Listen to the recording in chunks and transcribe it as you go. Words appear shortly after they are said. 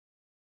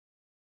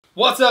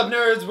What's up,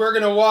 nerds? We're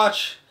gonna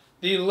watch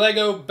the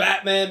Lego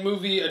Batman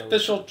movie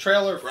official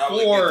trailer 4.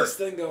 Get this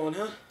thing going,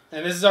 huh?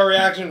 And this is our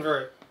reaction for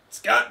it.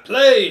 Scott,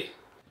 play!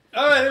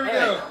 Alright, here we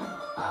go.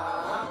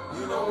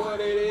 You know what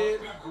it is?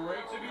 It'd be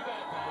great to be Batman.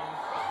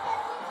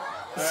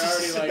 I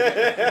already like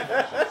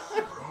it.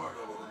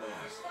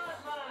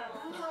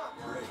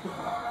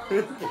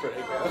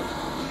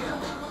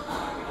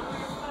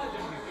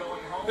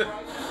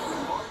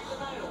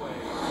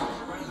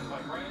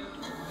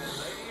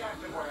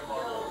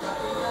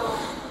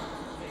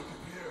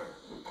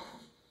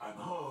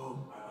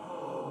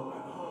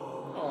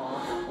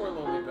 Aw, poor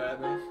lonely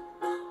Batman.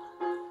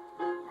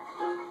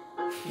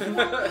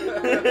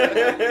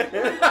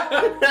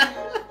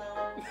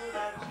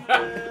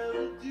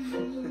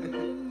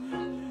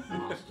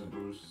 Master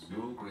Bruce,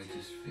 your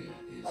greatest fear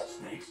is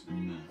snakes?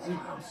 No.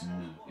 Clowns? No.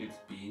 It's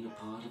being a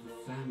part of a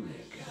family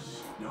again.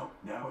 No,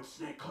 now it's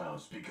snake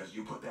clowns because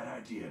you put that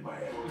idea in my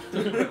head.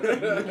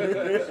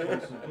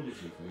 Responsibility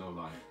for your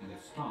life, and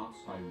it starts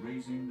by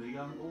raising the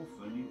young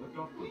orphan you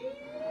adopted.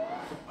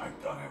 I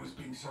thought I was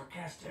being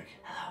sarcastic.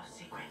 Hello,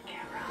 secret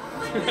camera.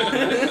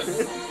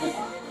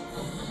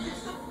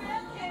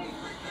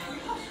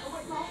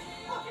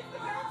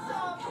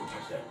 Don't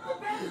touch that.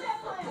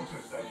 Don't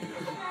touch that either.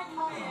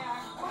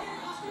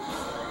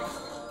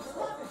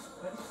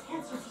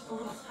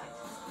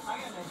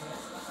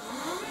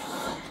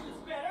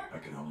 I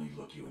can only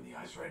look you in the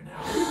eyes right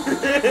now.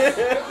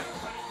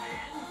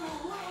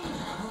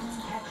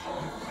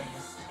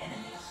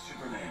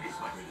 Superman is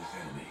my greatest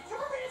enemy.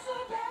 Superman's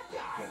not a bad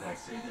guy. Can I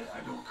say that I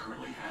don't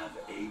currently have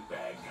a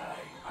bad guy?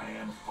 I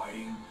am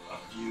fighting a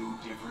few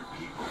different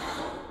people.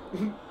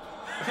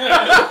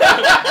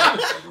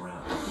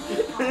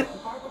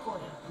 Barbara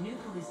Gordon, new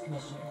police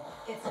commissioner.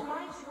 It's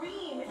my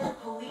dream in the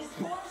police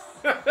force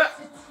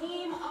to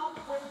team up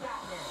with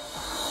Batman.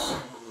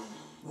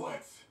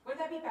 What? Would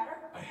that be better?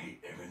 I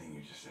hate everything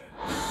you just said.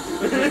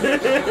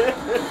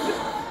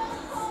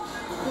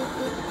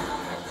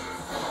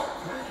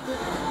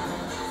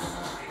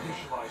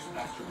 Initialize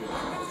master building.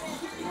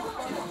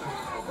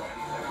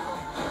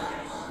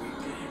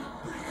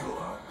 Pretty cool,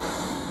 huh?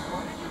 Why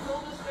did you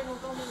build this thing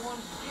with only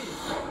one key?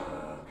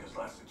 Because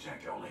last I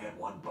checked, I only had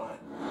one butt.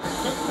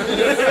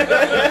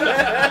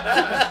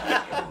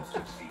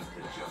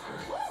 The Joker.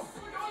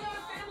 We're going on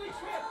a family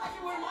trip. I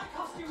can wear my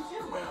costume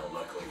too. Well,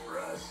 luckily for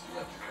us, you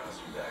left your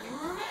costume back.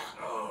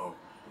 Oh,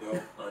 no,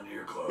 under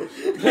your clothes.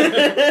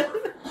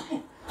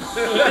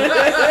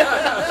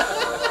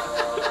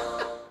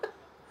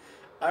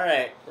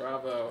 Alright.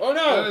 Bravo. Oh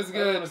no! That was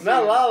good.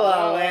 Not La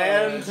La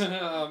Land.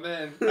 Oh,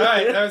 man.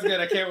 Alright, that was good.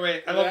 I can't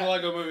wait. I love the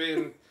Lego movie,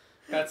 and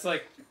that's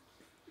like...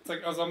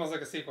 it was almost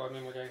like a sequel. I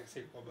mean, we're getting a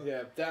sequel, but...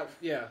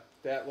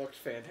 That looked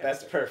fantastic.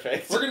 That's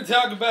perfect. We're going to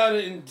talk about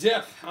it in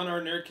depth on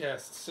our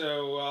Nerdcast.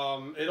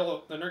 So,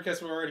 the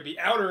Nerdcast will already be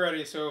out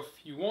already. So, if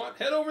you want,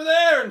 head over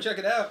there and check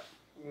it out.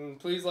 And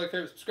please like,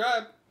 favorite,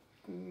 subscribe.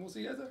 And we'll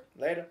see you guys there.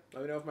 Later.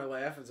 Let me know if my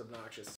laugh is obnoxious.